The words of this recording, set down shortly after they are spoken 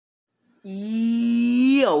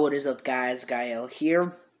Yo, what is up, guys? Gael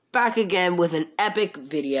here, back again with an epic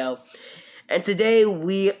video. And today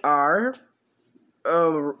we are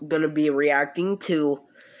gonna be reacting to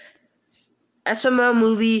SML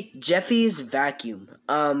movie Jeffy's Vacuum.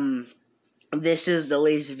 This is the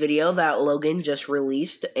latest video that Logan just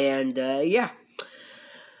released, and yeah.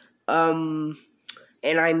 And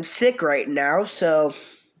I'm sick right now, so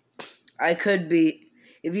I could be,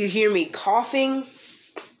 if you hear me coughing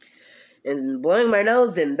and blowing my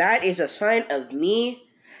nose, then that is a sign of me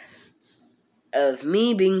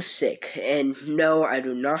being sick. And no, I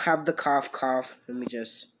do not have the cough. Let me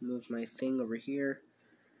just move my thing over here,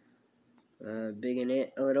 biggin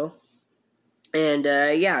it a little. And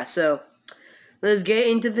yeah, so let's get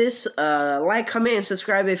into this. Like, comment, and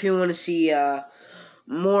subscribe if you want to see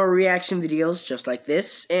more reaction videos just like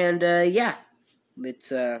this. And yeah, let's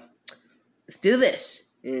do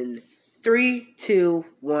this in 3, 2,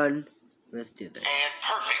 1. Let's do this. And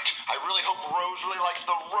perfect. I really hope Rose really likes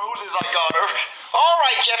the roses I got her. All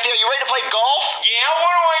right, Jeffy, are you ready to play golf? Yeah,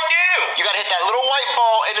 what do I do? You gotta hit that little white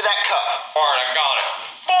ball into that cup. All right, I got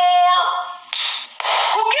it. 4.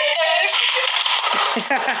 Who get that?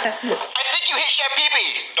 I think you hit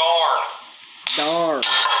Shapipi. Darn.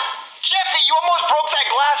 Jeffy, you almost broke that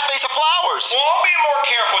glass vase of flowers. Well, I'll be more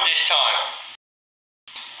careful this time.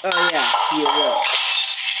 Oh yeah, you will.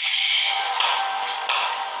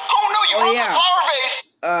 Oh no, you broke the flower vase.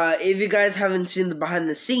 If you guys haven't seen the behind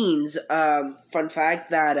the scenes, fun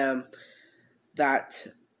fact that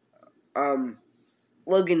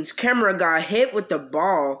Logan's camera got hit with the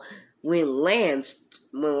ball when Lance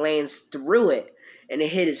threw it, and it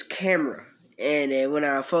hit his camera, and it went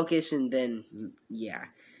out of focus, and then yeah,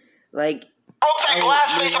 like broke that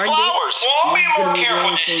glass vase of flowers. Well, I'll be more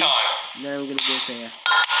careful this time. Now I'm gonna go say yeah.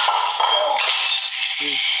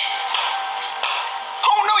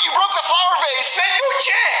 Oh no, you broke the flower vase. Let's go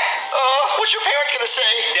check. What's your parents gonna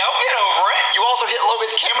say? They'll get over it. You also hit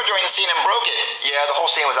Logan's camera during the scene and broke it. Yeah, the whole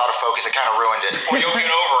scene was out of focus. It kind of ruined it. Well, you'll get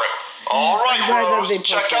over it. All right, Rose,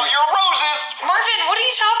 check out your roses. Marvin, what are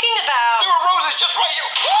you talking about? There were roses just right here.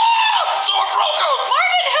 Ah! Someone broke them.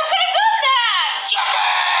 Marvin, who could have done that?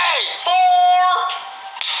 Jeffy! 4.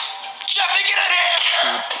 Jeffy, get in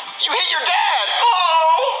here. You hit your dad.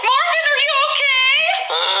 Oh, Marvin, are you okay?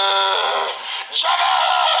 Jeffy!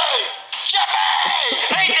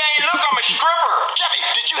 Hey, Dad, look, I'm a stripper. Jeffy,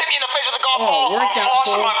 did you hit me in the face with a golf ball? I'm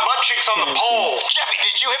flossing my butt cheeks on the pole. Jeffy,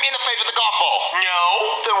 did you hit me in the face with a golf ball?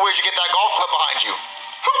 No. Then where'd you get that golf club behind you?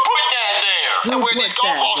 Who put that there? And where'd these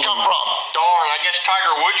golf balls come from? Darn, I guess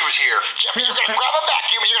Tiger Woods was here. Jeffy, you're gonna grab a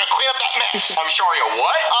vacuum and you're gonna clean up that mess. I'm sorry, a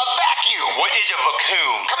what? A vacuum. What is a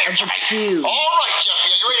vacuum? Come here, Jeffy. vacuum. All right,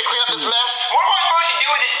 Jeffy, are you ready to clean up this mess? What am I supposed to do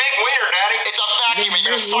with this big wiener, Daddy? It's a vacuum and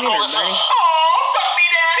you're gonna suck all this up. Oh, suck me,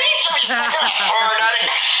 Daddy. Jeffy, just suck it up. All right, Daddy.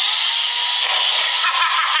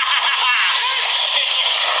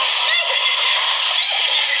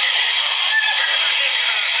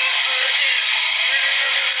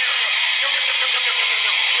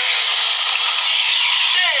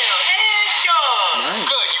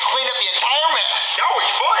 Good, you cleaned up the entire mess. That was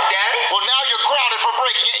fun, Daddy. Well, now you're grounded for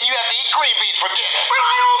breaking it, and you have to eat green beans for dinner. But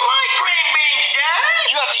I don't like green beans, Daddy.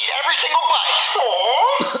 You have to eat every single bite.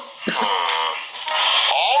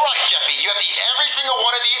 All right, Jeffy, you have to eat every single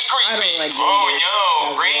one of these green beans. Like Oh,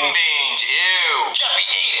 no, green beans. Ew. Jeffy,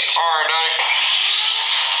 eat it. All right, Daddy.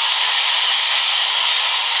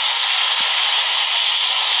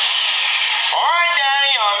 All right,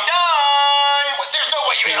 Daddy, I'm done. But there's no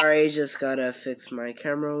way you ate Sorry, just gotta fix my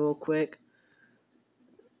camera real quick.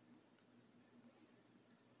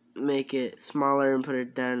 Make it smaller and put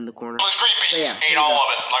it down in the corner. all those green beans. So yeah, Ate all of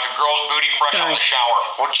it, like a girl's booty fresh out of the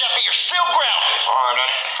shower. Well, Jeffy, you're still grounded. All right,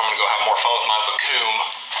 Daddy. I'm gonna go have more fun with my vacuum.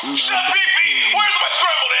 Shapipi, where's my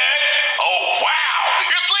scrambled eggs? Oh, wow.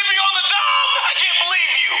 You're sleeping on the job? I can't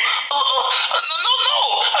believe you. No.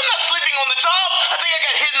 I'm not sleeping on the job. I think I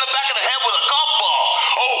got hit in the back of the head with a golf ball.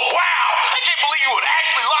 Oh, wow. I can't believe you would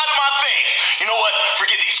actually lie to my face. You know what?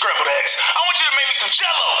 Forget these scrambled eggs. I want you to make me some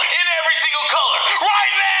Jell-O in every single color.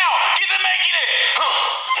 Right now. Get to making it.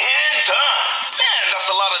 And done. Man, that's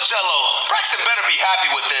a lot of Jell-O. Braxton better be happy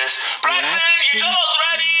with this. Braxton, your Jell-O's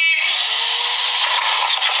ready.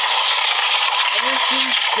 Ever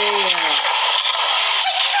since they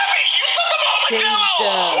Jeffy, you suck about my changed Jell-O.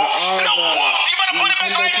 No, whoops, you better put it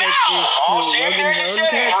back right now. Oh, see if there's a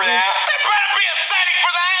setting for that. There better be a setting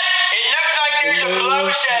for that. It looks like there's a glow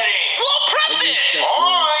setting. Well, press it.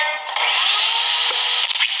 All right.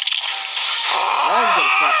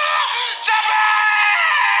 Jeffy!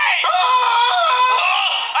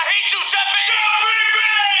 I hate you, Jeffy!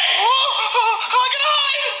 I can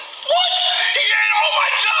hide! What?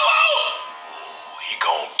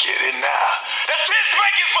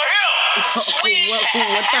 Sweet.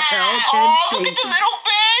 What the hell? Oh, look at the little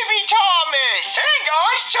baby Thomas. Hey,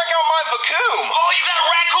 guys, check out my vacuum. Oh, you got a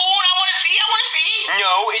raccoon? I want to see.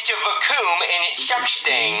 No, it's a vacuum, and it sucks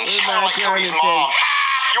things. Kind of like Cubby's mom.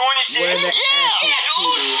 You want to see? Where the Yeah,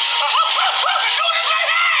 dude. Dude, it's my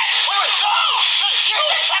hat. Wait, no. Dude,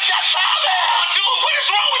 Thomas. Dude, what is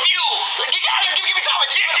wrong with you? Get out of here. Give me Thomas.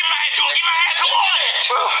 Yeah, give me my hat, dude. Give me my hat. Come on.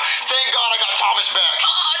 Thank God I got Thomas back.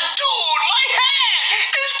 Dude, my hat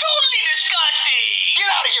is totally disgusting. Get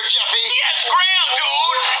out of here, Jeffy. Yeah, scram,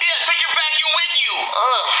 dude. Yeah, take your vacuum with you.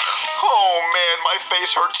 Oh, man, my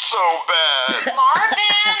face hurts so bad.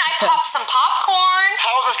 Marvin, I popped some popcorn.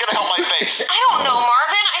 How is this going to help my face? I don't know,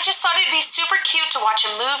 Marvin. I just thought it'd be super cute to watch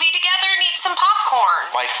a movie together and eat some popcorn.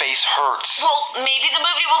 My face hurts. Well, maybe the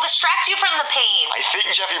movie will distract you from the pain. I think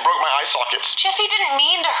Jeffy broke my eye sockets. Jeffy didn't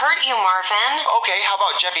mean to hurt you, Marvin. Okay, how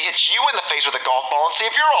about Jeffy hits you in the face with a golf ball and see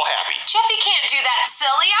if you're all happy? Jeffy can't do that,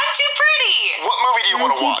 silly. I'm too pretty. What movie do you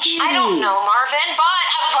want to watch? I don't know, Marvin, but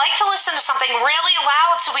I would like to listen to something really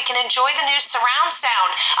loud so we can enjoy the new surround sound.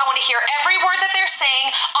 I want to hear every word that they're saying.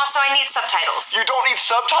 Also, I need subtitles. You don't need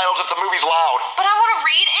subtitles if the movie's loud. But I want to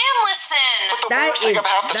read and listen. But the words take up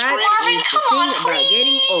half the screen. Marvin, come on, about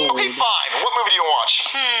getting old. Okay, fine. What movie do you watch?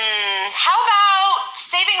 How about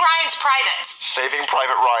Saving Ryan's Privates? Saving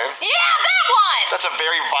Private Ryan. Yeah, that one! That's a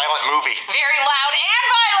very violent movie. Very loud and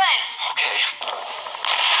violent. Okay.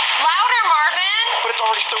 Louder, Marvin. But it's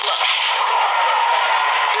already so loud.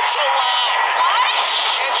 It's so loud. What?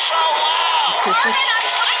 It's so loud. Marvin, I'm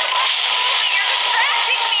trying to watch the movie. You're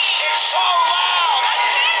distracting me. It's so loud. I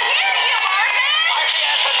can't hear you, Marvin. I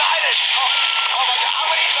can't deny it. Oh my God. I'm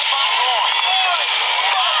going to eat some popcorn.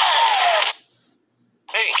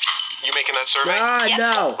 Hey, you making that survey? Ah,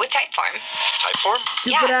 no. With Typeform. Typeform?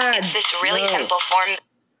 Stupid ads. It's this really No. simple form.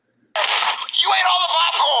 You ate all the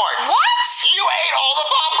popcorn. What? You ate all the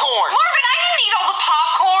popcorn. Marvin, I didn't eat all the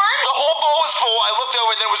popcorn. The whole bowl was full. I looked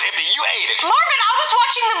over and then it was empty. You ate it. Marvin, I was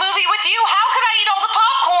watching the movie with you. How could I eat all the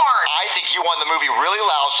popcorn? I think you wanted the movie really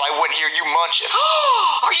loud so I wouldn't hear you munching.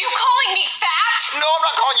 Are you calling me fat? No, I'm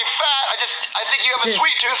not calling you fat. I think you have a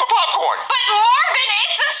sweet tooth for popcorn. But Marvin,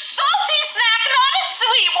 it's a salty snack, not a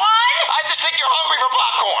sweet one. I just think you're hungry for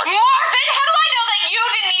popcorn. Marvin, how do I know that you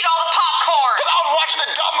didn't eat all the popcorn? Because I was watching the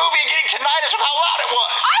dumb movie and getting tinnitus with how loud it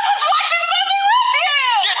was. I was watching the movie with you.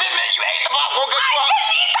 Just admit you ate the popcorn because I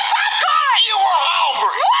didn't eat the popcorn. you were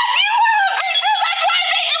hungry. What? You were hungry too. That's why I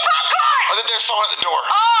made you popcorn. I think there's someone at the door.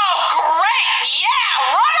 Oh, great. Yeah,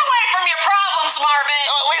 run away from your problems, Marvin.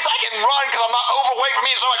 At least I can run because I'm not overweight from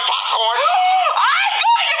eating so much popcorn. I'm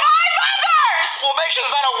going to buy others. Well, make sure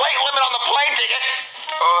there's not a weight limit on the plane ticket.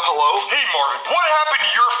 Hello? Hey, Marvin, what happened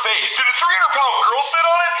to your face? Did a 300-pound girl sit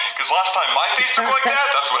on it? Because last time my face looked like that,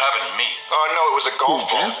 that's what happened to me. No, it was a golf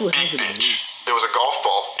ball. That's what Big happened to bitch. me. It was a golf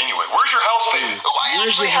ball. Anyway, where's your house payment? Oh, I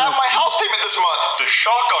Where's actually your have house my house payment this month. The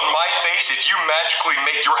shock on my face if you magically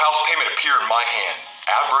make your house payment appear in my hand.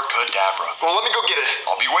 Abracadabra. Well, let me go get it.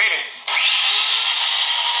 I'll be waiting.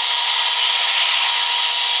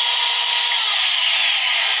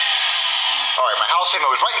 All right, my house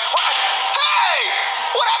payment was right. Hey!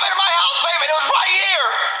 What happened to my house payment? It was right here.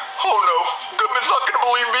 Oh no, Goodman's not gonna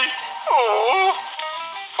believe me. Oh.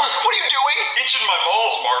 What are you doing? Itching my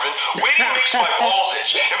balls, Marvin. Waiting makes my balls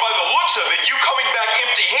itch. And by the looks of it, you coming back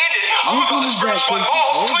empty-handed, I'm about to scratch my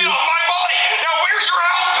balls clean off my body. Now where's your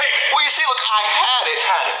house payment? Well, you see, look, I had it.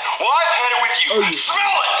 Well, I've had it with you. Oh, you- Smell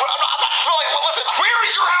it. Well, I'm not smelling it. Listen, Where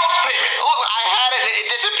is your house payment? look, I had it and it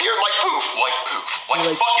disappeared like poof. Like poof. Like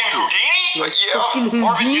Like fucking Houdini? Like Yeah. fucking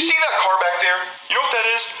Marvin, you Houdini? see that car back there? You know what that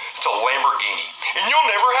is? It's a Lamborghini. And you'll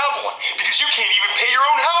never have one because you can't even pay your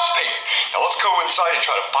own house payment. Now let's go inside and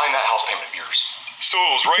try to find that house payment of yours. So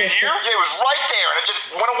it was right here? Yeah, it was right there and it just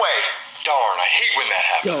went away. Darn, I hate when that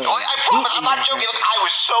happens. Darn. Oh, I promise, I'm not joking. Look, I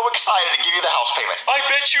was so excited to give you the house payment. I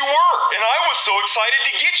bet you were. And I was so excited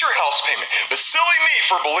to get your house payment. But silly me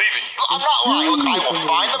for believing you. I'm not lying. Look, I will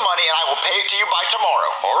find the money and I will pay it to you by tomorrow.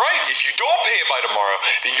 All right, if you don't pay it by tomorrow,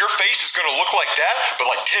 then your face is going to look like that, but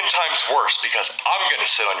like 10 times worse because I'm going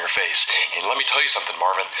to sit on your face. And let me tell you something,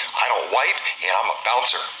 Marvin. I don't wipe and I'm a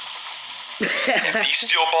bouncer. And these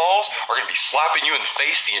steel balls are going to be slapping you in the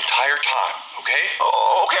face the entire time, okay?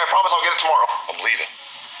 Oh, okay, I promise I'll get it tomorrow. I'm leaving.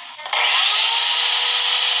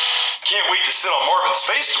 Can't wait to sit on Marvin's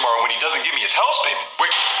face tomorrow when he doesn't give me his house payment.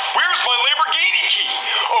 Wait, where's my Lamborghini key?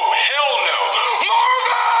 Oh, hell no.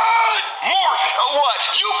 Marvin! Marvin! What?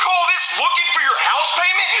 You call this looking for your house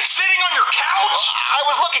payment? Sitting on your couch? I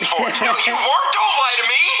was looking for it. No, you weren't. Don't lie to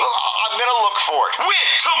me. Well, I'm gonna look for it. When?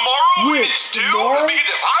 Tomorrow when When? it's due? Tomorrow?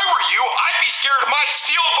 Because if I were you, I'd be scared of my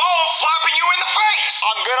steel balls slapping you in the face.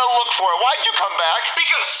 I'm gonna look for it. Why'd you come back?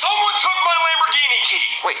 Because someone took my Lamborghini key.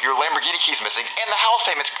 Wait, your Lamborghini key's missing, and the house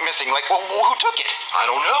payment's missing. Like, who took it? I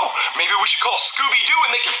don't know. Maybe we should call Scooby-Doo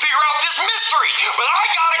and they can figure out this mystery. But I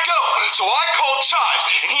gotta go. So I called Chives,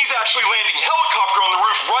 and he's actually landing a helicopter on the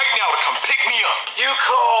roof right now to come pick me up. You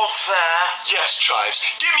called, sir? Yes, Chives.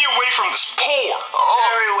 Get me away from this poor.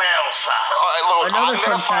 Very well, sir. Look, Another I'm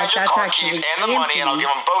gonna fun find fact, your that's car actually keys and the money, and I'll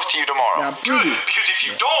give them both to you tomorrow. Now, Good, because if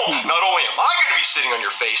you don't, not only am I gonna be sitting on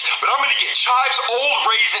your face, but I'm gonna get Chives' old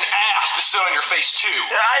raisin ass to sit on your face too.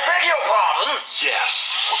 I beg your pardon?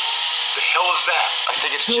 Yes. The hell is that? I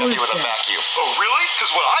think it's Who Jeffy is with a that? vacuum. Oh, really?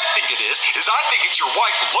 Because what I think it is I think it's your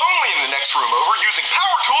wife lonely in the next room over using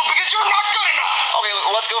power tools because you're not good enough. Okay,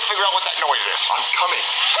 let's go figure out what that noise is. I'm coming.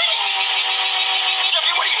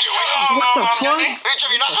 Jeffy, what are you doing? What the fuck? Hey,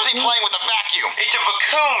 Jeffy, you're not supposed to be playing with the vacuum. It's a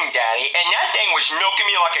vacuum, Daddy, and that thing was milking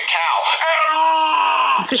me like a cow.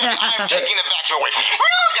 Jeffy, I'm taking the vacuum away from you.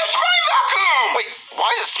 No, that's my vacuum! Wait, why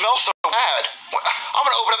does it smell so bad? I'm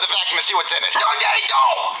gonna open up the vacuum and see what's in it. No, Daddy,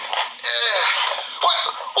 don't!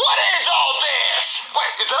 What is all this? What,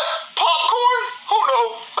 is that popcorn? Oh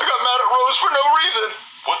no, I got mad at Rose for no reason.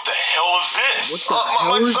 What the hell is this? What the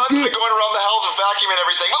My hell is son's this? been going around the house and vacuuming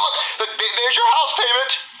everything. But look, there's your house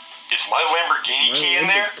payment. Is my Lamborghini key in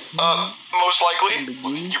there? Most likely.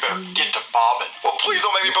 You better get to bobbing. Well, please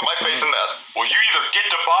don't make me put my face in that. Well, you either get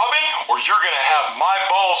to bobbing, or you're gonna have my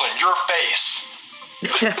balls on your face.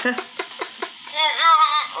 I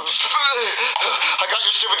got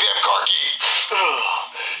your stupid damn car key.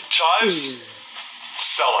 Chives,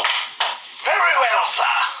 sell it. Very well, sir.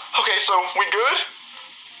 Okay, so we good?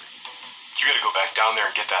 You gotta go back down there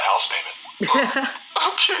and get that house payment.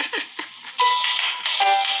 Okay.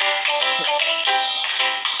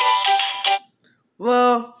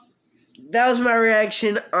 Well, that was my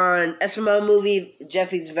reaction on SML movie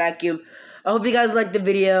Jeffy's Vacuum. I hope you guys liked the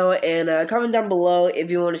video, and comment down below if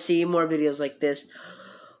you want to see more videos like this,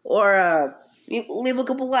 or leave a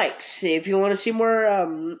couple likes if you want to see more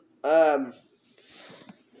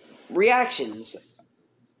reactions.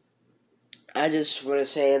 I just want to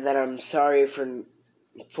say that I'm sorry for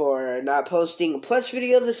not posting a plush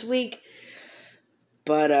video this week,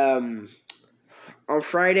 but on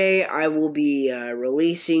Friday I will be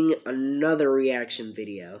releasing another reaction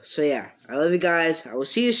video. So yeah, I love you guys. I will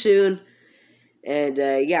see you soon. And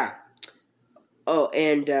yeah. Oh,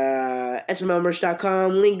 and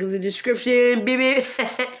SMLmerch.com, link in the description, baby.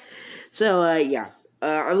 So yeah.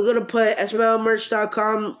 I'm gonna put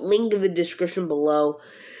SMLmerch.com, link in the description below,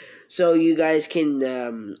 so you guys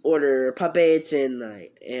can order puppets and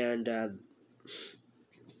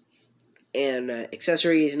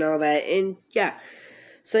accessories and all that. And yeah.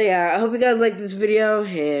 So yeah, I hope you guys like this video,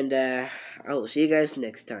 and I will see you guys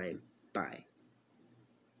next time. Bye.